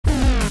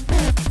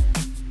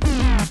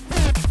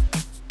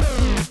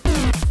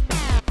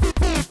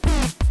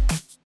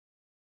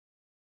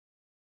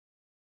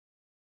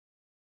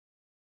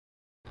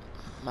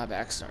My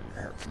back's starting to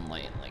hurt from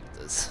laying like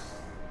this.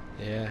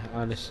 Yeah,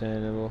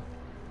 understandable.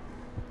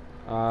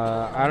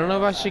 I don't know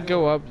if I should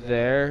go up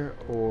there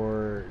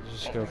or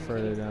just go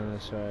further down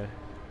this way.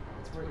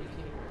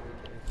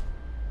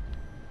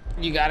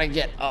 You gotta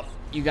get up.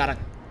 You gotta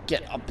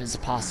get up as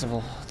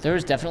possible.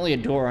 There's definitely a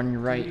door on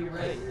your right.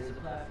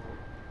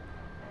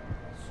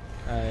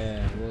 Oh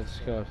yeah, let's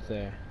go up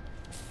there.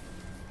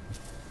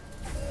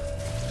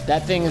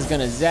 That thing is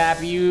gonna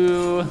zap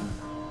you.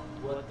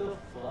 What the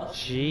fuck?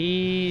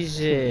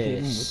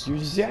 Jesus. Your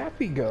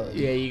zappy gun.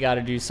 Yeah, you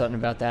gotta do something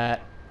about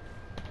that.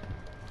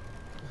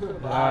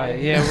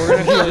 Yeah, we're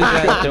gonna close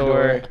that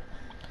door.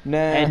 Nah.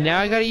 And now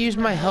I gotta use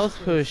my health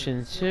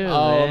potion too.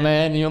 Oh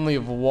man, you only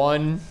have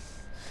one.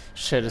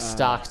 Should have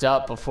stocked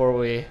up before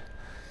we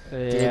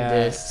did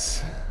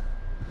this.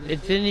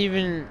 It didn't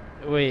even.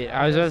 Wait,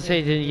 I was about to say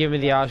it didn't give me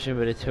the option,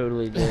 but it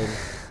totally did.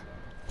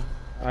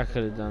 I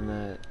could have done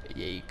that.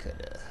 Yeah, you could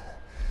have.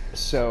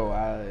 So,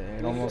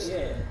 it almost...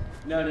 Yeah.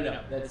 No.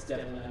 That's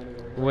definitely not gonna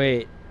work.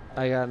 Wait,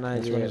 I got an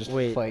idea. just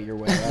Wait, fight your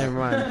way out. never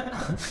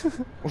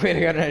mind. Wait, I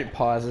got any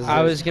pauses.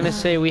 I was gonna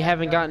say we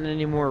haven't gotten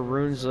any more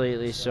runes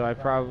lately, so I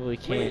probably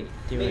can't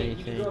do You can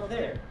anything. go up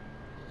there.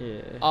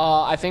 Yeah.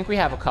 I think we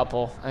have a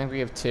couple. I think we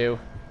have 2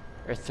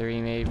 or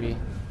 3 maybe.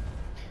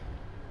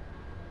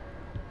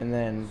 And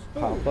then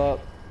pop up.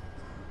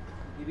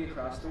 Maybe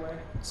across the way.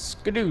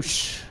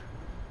 Skadoosh.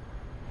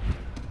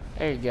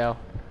 There you go.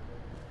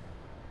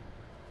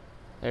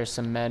 There's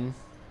some men.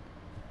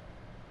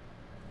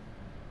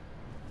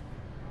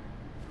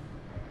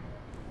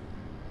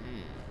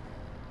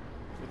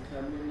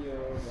 Coming your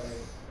way.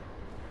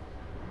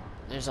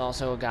 There's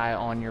also a guy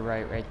on your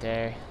right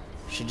there.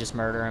 Should just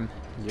murder him.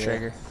 Yeah.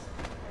 Trigger.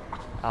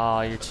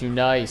 Oh, you're too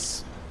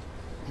nice.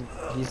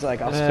 He's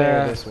like, I'll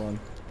spare this one.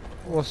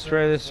 We'll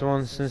spray this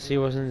one since he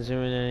wasn't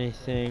doing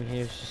anything. He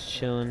was just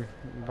chilling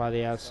by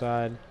the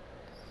outside,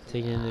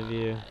 taking in the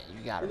view.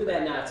 You got Look at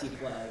that Nazi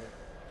flag.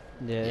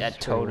 Yeah, Yeah, it's it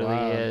pretty totally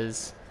wild.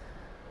 is.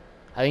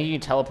 I think you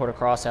can teleport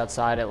across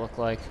outside, it looked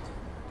like.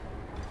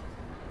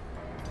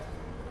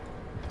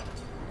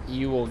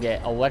 You will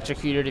get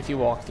electrocuted if you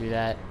walk through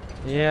that.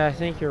 Yeah, I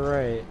think you're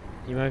right.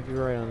 You might be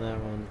right on that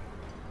one.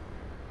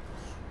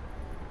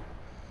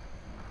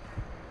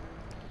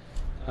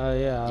 Oh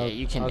yeah. Yeah,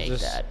 you can make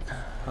that.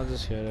 I'll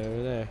just go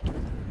over there.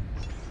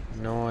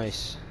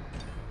 Nice.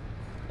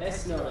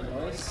 That's not a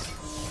noise.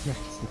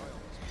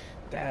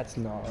 That's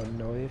not a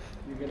knife.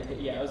 You're gonna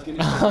hit. Yeah, I was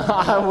gonna.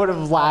 I would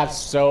have laughed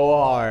so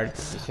hard.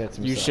 Just hits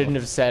You himself. shouldn't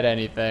have said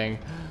anything.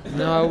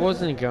 No, I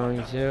wasn't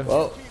going to.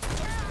 Oh,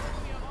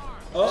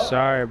 Oh.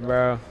 Sorry,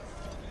 bro.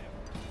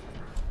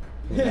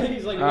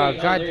 He's like, Oh,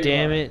 wait, god there you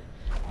damn are. it.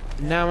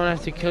 Now I'm gonna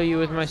have to kill you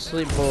with my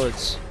sleep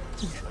bullets.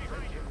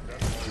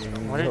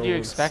 What did you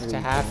expect to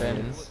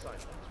happen?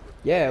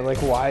 yeah. Like,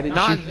 why did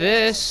Not you?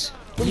 this.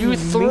 You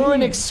threw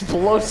an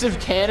explosive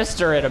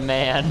canister at a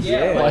man.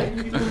 Yeah, Yeah. like,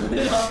 you put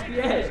it off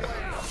the edge.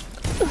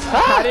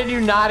 How did you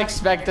not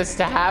expect this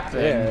to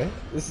happen? Yeah,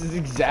 this is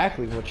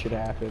exactly what should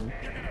happen.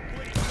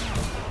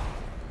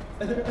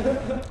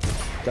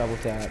 Double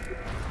tap.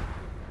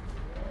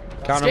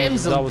 This Got him with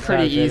game's the double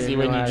pretty tap, I easy didn't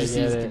when know you how to just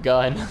get use the it.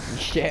 gun.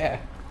 Yeah.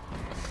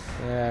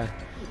 Yeah.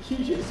 You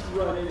just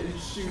run in and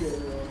shoot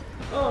everyone.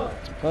 Oh,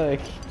 Like,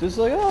 just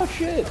like, oh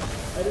shit.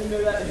 I didn't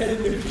know that. I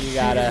didn't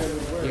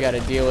know You gotta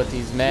deal with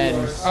these men.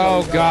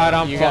 Oh god,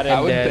 I'm You fucking gotta-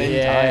 I would dead. bend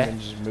yeah. time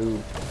and just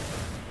move.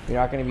 You're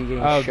not gonna be getting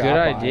Oh, shot good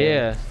by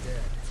idea. him.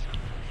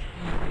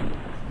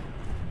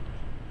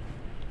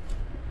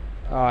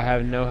 Oh, I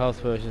have no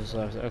health potions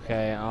left.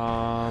 Okay,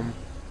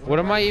 what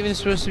am I even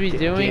supposed to be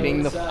doing?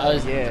 Getting the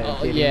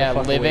yeah,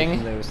 fuck away living.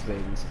 from those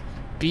things.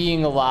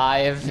 Being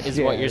alive is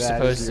what Yeah, you're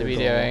that is supposed to your be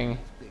goal. doing.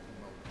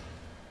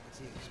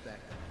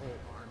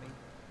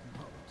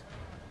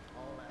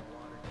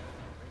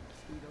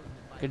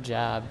 Good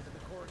job.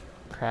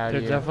 Proud They're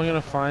of you. definitely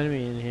gonna find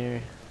me in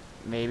here.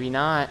 Maybe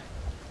not.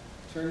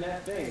 Turn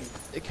that thing.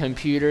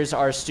 Computers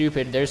are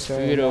stupid. There's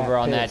Turn food over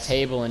on that piss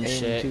table and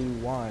shit.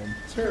 Into wine.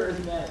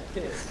 Turn that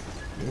piss.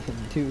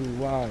 Into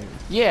wine.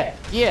 Yeah.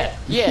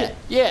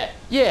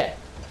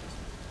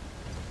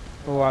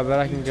 Oh, I bet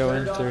I can go in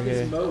Turned off through his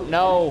here. moat.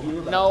 No, You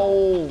were about-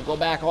 no. Go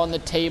back on the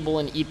table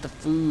and eat the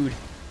food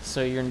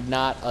so you're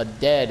not a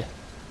dead.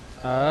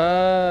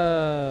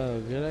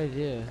 Oh, good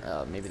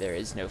idea. Maybe there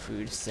is no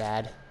food.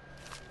 Sad.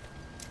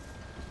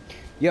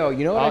 Yo,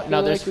 you know what Oh, I feel no,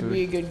 like there's would food.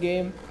 be a good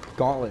game?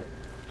 Gauntlet.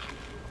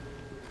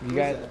 You What is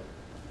guys, that?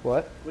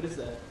 what? What is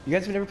that? You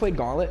guys have never played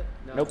Gauntlet?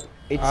 No. Nope.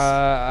 It's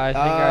I think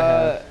I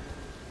have.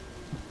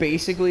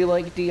 basically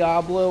like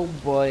Diablo,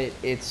 but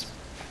it's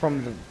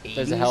from the 80s.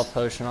 There's a health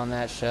potion on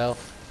that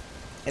shelf.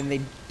 And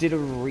they did a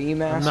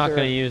remaster. I'm not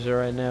gonna use it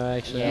right now.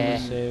 Actually, I'm Yeah.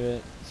 gonna save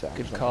it. Sorry,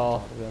 Good I'm not call. on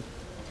top of it.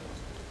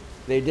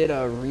 They did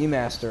a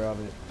remaster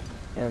of it,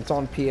 and it's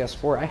on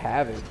PS4. I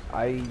have it.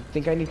 I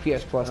think I need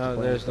PS Plus to Oh,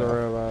 play there's it, the though.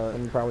 robot.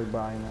 I'm probably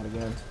buying that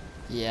again.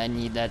 Yeah, I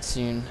need that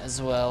soon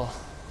as well.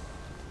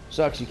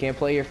 Sucks. You can't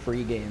play your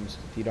free games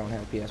if you don't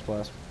have PS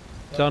Plus.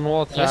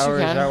 Dunwall Yes, you Tower,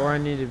 is can. that where I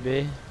need to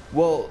be?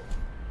 Well,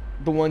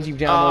 The ones you've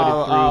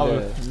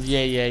downloaded through the...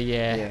 Yeah.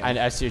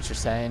 Yeah. I see what you're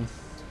saying.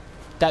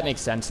 That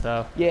makes sense,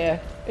 though. Yeah,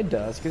 it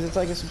does, because it's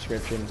like a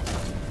subscription.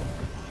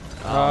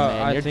 Oh,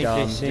 man, I you're think they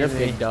dumb. see You're me.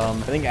 big dumb.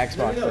 I think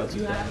Xbox does.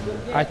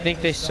 I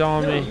think they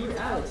saw No, me. you,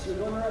 Alex, you're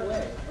going the right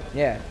way.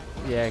 Yeah.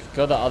 Yeah,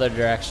 go the other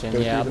direction. Go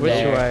Yeah, through up the Which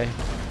there. way?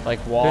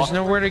 Like, walk There's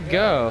nowhere to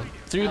go.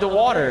 through the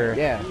water.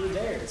 Yeah. You were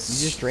there. You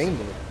just drained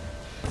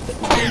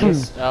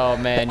it. Oh,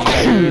 man, you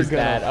gotta use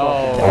gonna that.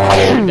 fucking-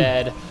 Oh, you're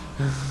dead.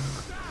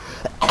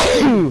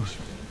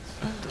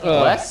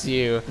 Bless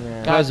you.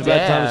 Yeah. That was about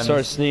time to Goddamn.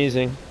 start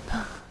sneezing.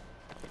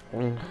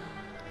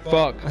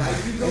 Fuck.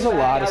 There's a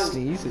lot of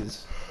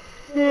sneezes.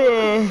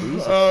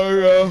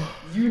 Oh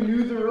You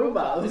knew the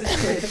robot was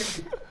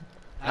there. no.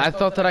 I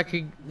thought that I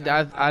could.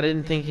 I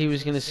didn't think he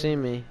was gonna see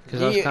me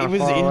because I was It kind of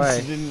was far away.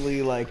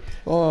 instantly like,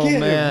 Oh, get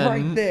man. it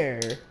right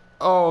there.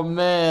 Oh,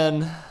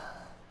 man.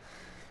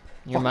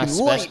 You're my Fucking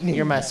special. lightning.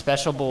 You're my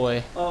special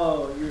boy.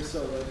 Oh, you're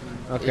so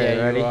lucky. Okay,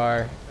 yeah, ready? you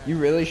are. You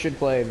really should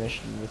play a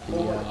mission with the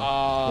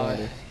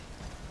commander.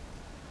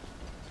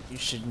 You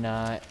should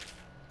not.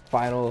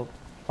 Final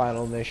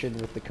mission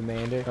with the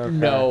commander. Okay.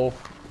 No,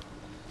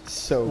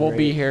 So we'll great.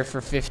 be here for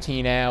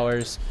 15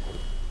 hours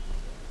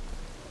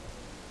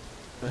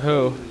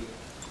Who?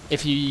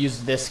 if you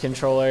use this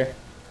controller.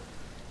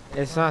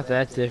 It's not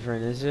that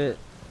different, is it?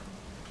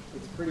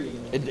 It's pretty.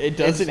 It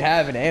doesn't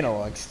have an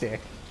analog stick.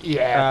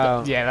 Yeah,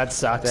 Oh. yeah, that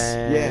sucks.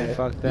 Damn, Yeah,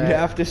 fuck you that.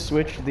 have to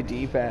switch the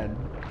D-pad.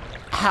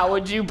 How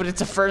would you? But it's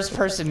a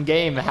first-person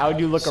game. How would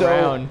you look So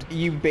around?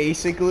 you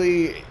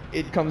basically,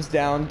 it comes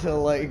down to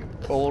like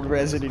old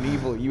Resident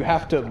Evil. You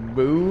have to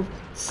move,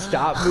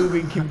 stop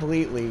moving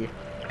completely,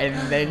 and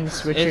then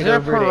switch Is it there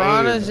over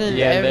piranhas to aim. in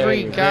Yeah,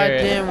 every there-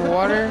 goddamn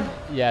water?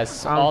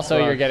 Yes. I'm Also,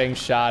 you're fucked. getting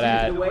shot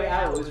at. Dude, the way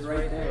out was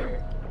right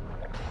there.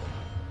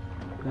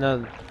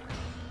 No.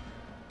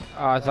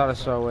 Oh, I thought I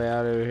saw a way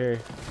out over here.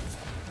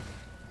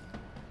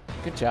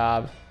 Good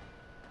job.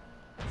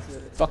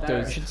 It's Fuck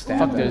better. those. should stab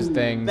Fuck them. those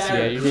things. Better.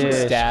 Yeah, you should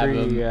Yeah, stab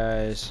screw them. you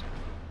guys.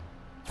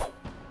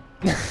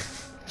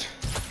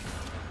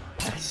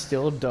 I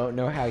still don't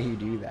know how you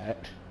do that.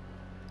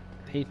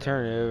 He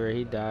turned over.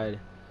 He died.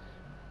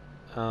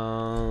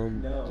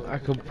 No. I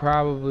could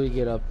probably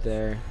get up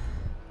there.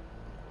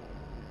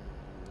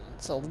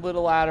 It's a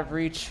little out of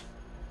reach.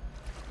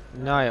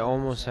 No, I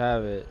almost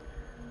have it.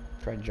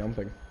 Try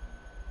jumping.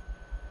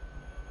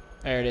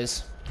 There it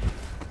is.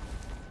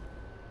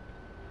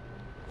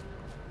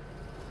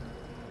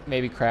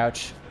 Maybe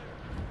crouch.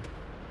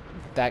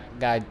 That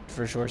guy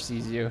for sure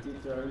sees you. Do you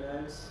throw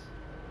knives?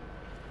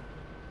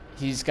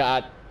 He's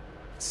got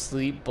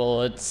sleep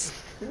bullets.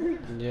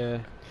 Yeah.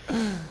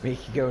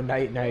 Make you go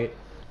night night.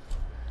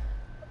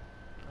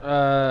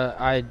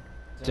 I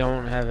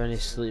don't have any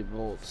sleep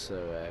bolts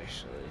though,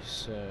 actually.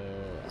 So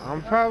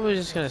I'm probably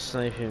just gonna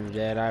snipe him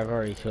dead. I've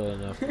already killed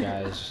enough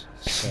guys.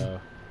 So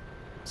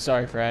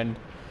Sorry, friend.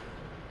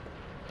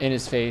 In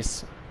his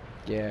face.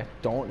 Yeah,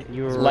 don't.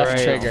 you were Left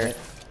right. trigger.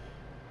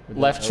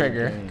 Left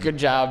trigger. Okay. Good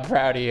job.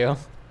 Proud of you.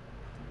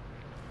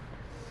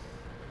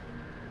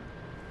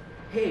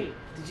 Hey,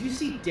 did you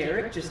see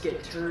Derek just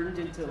get turned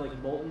into like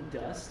molten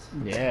dust?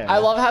 Yeah. I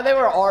love how they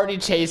were already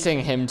chasing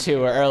him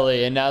too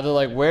early, and now they're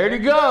like, "Where'd he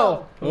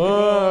go?"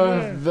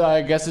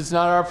 I guess it's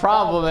not our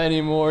problem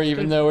anymore,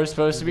 even though we're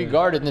supposed to be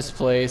guarding this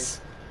place.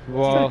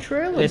 Well,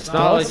 trailer it's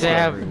not like stuff they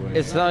have. everywhere.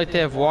 It's not like they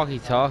have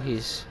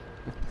walkie-talkies.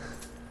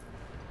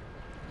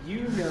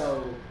 You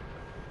know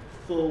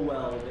full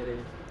well that if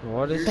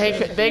What is? They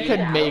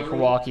could make Hourly.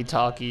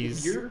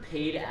 walkie-talkies. you're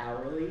paid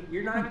hourly,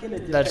 you're not gonna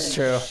defend That's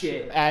true.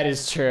 shit. That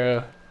is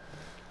true.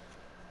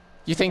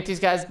 You think these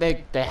guys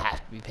they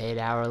have to be paid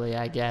hourly?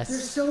 I They're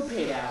guess. so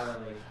paid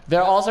hourly.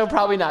 They're also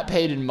probably not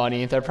paid in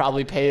money. They're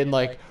probably paid in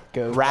like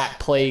Goats. rat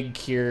plague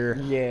cure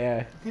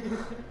Yeah.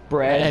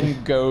 Bread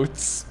and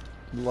goats.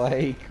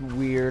 like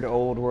weird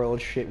old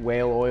world shit.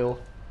 Whale oil.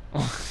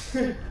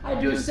 I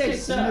do say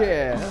so.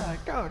 Yeah.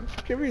 God,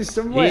 give me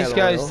some whale These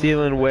guys oil.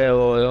 stealing whale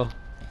oil.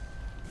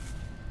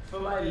 For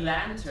my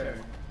lantern.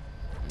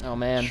 Oh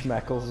man.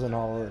 Schmeckles and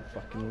all that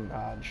fucking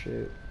odd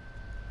shit.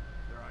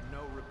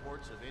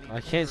 I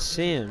can't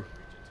see him.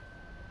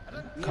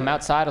 Come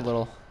outside a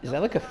little. Is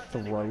that like a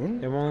throne?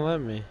 They won't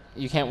let me.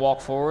 You can't walk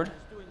forward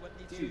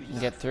Dude, and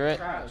get through it.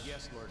 crouch.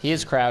 He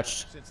is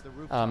crouched.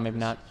 Maybe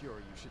not.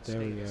 There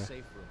we go.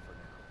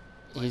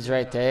 He's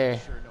right there.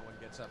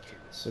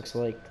 This looks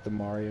like the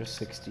Mario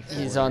 64.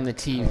 He's on the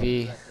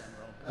TV.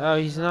 Oh,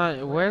 he's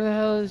not. Where the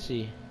hell is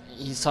he?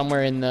 He's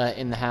somewhere in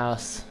the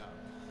house.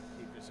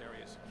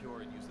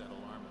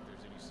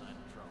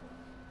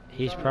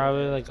 He's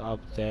probably like up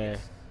there.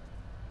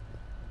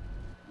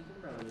 You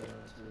can probably get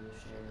onto the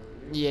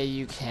share. Yeah,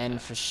 you can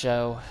for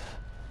show.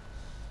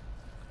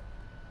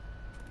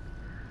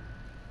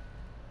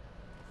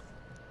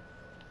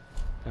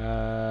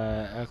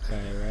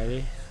 Okay,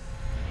 ready?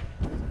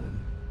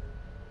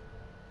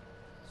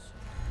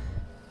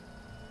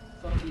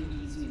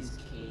 Fucking easy as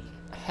cake.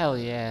 Hell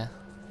yeah.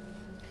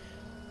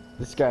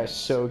 This guy's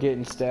so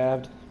getting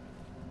stabbed.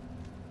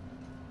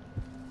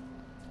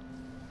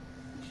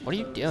 You What are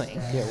you doing?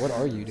 Yeah, what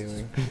are you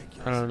doing?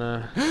 I don't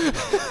know.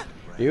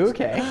 You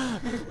okay?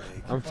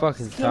 I'm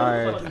fucking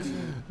tired.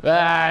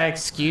 Ah,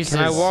 excuses.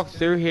 Can I walk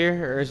through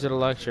here, or is it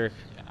electric?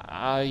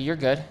 You're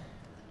good.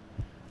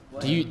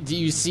 Do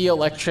you see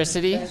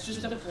electricity? That's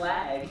just a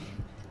flag.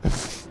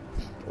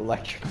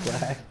 Electric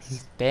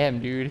flags. Damn,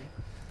 dude.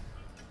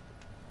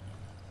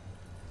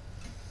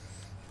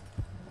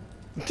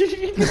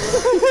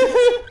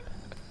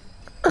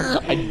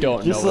 I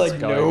don't Just know what's like,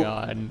 going nope.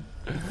 on.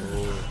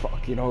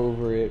 Fucking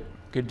over it.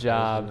 Good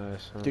job.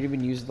 Nice, huh? Didn't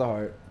even use the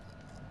heart.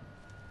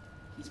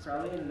 He's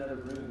probably in another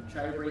room.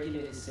 Try to break into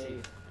his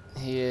safe.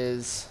 He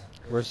is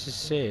Where's his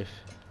safe?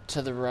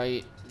 to the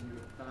right.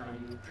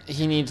 Behind you.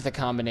 He needs the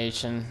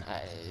combination.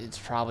 It's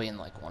probably in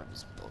like one of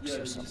his books Yo, or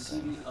did you see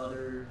something. the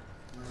other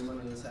room on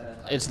the other side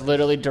of that? It's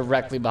literally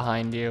directly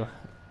behind you.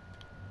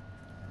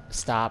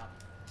 Stop.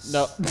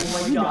 No.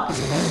 Oh my god.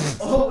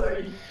 Oh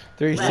my.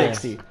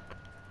 360.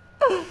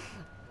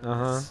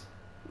 Uh-huh.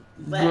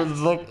 Left.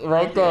 Look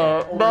right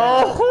there. Oh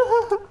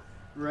No.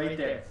 Right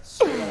there.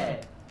 Straight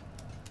ahead.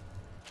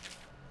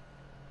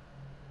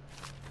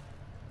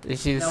 You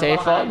see the No,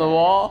 safe on the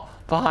wall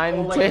behind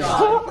Oh the my table?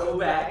 god. Go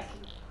back.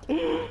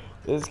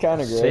 This is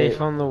kind of great.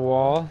 Safe on the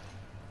wall.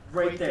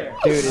 Right there.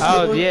 Dude, it's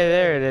Oh, yeah,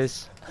 there it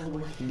is. Oh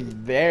my.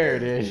 there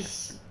it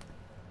is.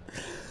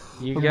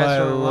 You guys My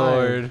were lying.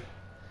 lord.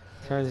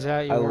 Turns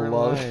out you I weren't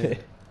love lying.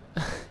 it.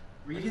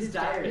 Read his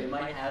diary. It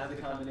might have the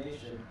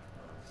combination.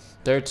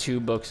 There are 2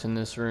 books in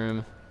this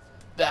room.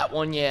 That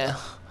one, yeah.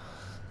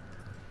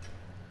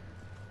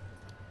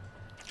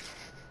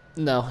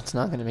 No, it's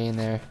not gonna be in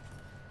there.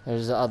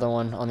 There's the other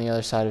one on the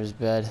other side of his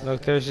bed.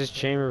 Look, there's his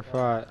chamber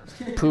pot.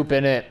 Poop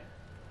in it.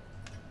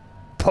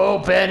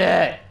 Poop in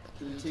it!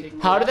 Can you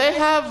take How do they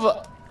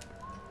have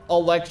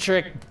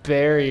electric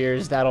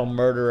barriers that'll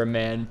murder a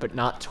man, but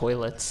not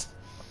toilets?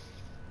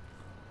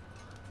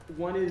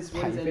 One is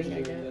Piping, I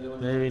engineering, guess? the other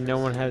one. Maybe no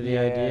one had the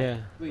Yeah.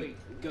 idea. Wait,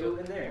 go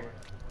in there.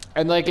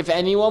 And like, if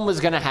anyone was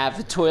gonna have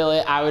the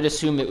toilet, I would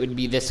assume it would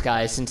be this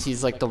guy, since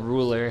he's like the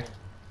ruler.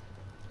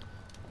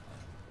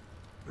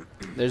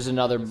 There's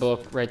another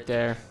book right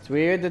there. It's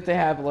weird that they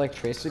have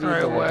electricity,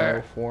 Right but like where?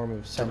 no form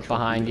of central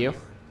Behind heat. you.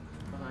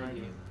 Behind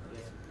you. Yeah.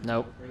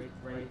 Nope.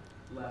 Right,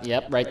 left.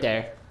 Yep, right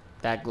there.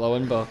 That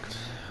glowing book.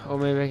 Oh,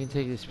 maybe I can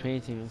take this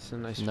painting. It's a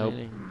nice Nope.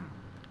 painting.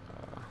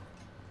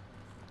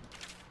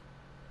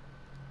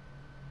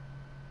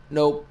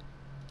 Nope.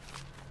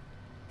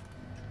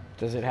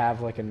 Does it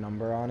have like a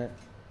number on it,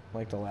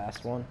 like the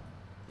last one?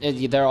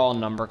 They're all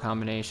number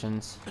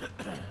combinations.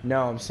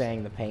 No, I'm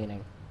saying the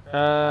painting.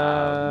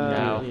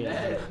 No.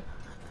 Yeah.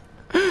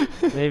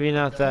 Maybe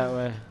not that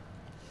way.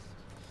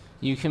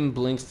 You can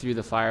blink through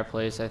the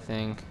fireplace, I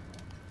think.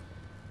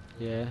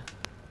 Yeah.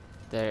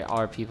 There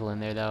are people in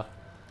there, though.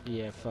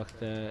 Yeah, fuck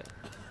that.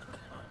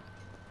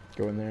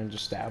 Go in there and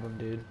just stab him,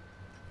 dude.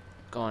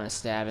 Go on a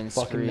stabbing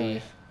Fucking spree.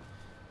 knife.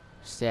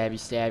 Stabby,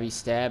 stabby,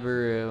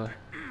 stabberoo.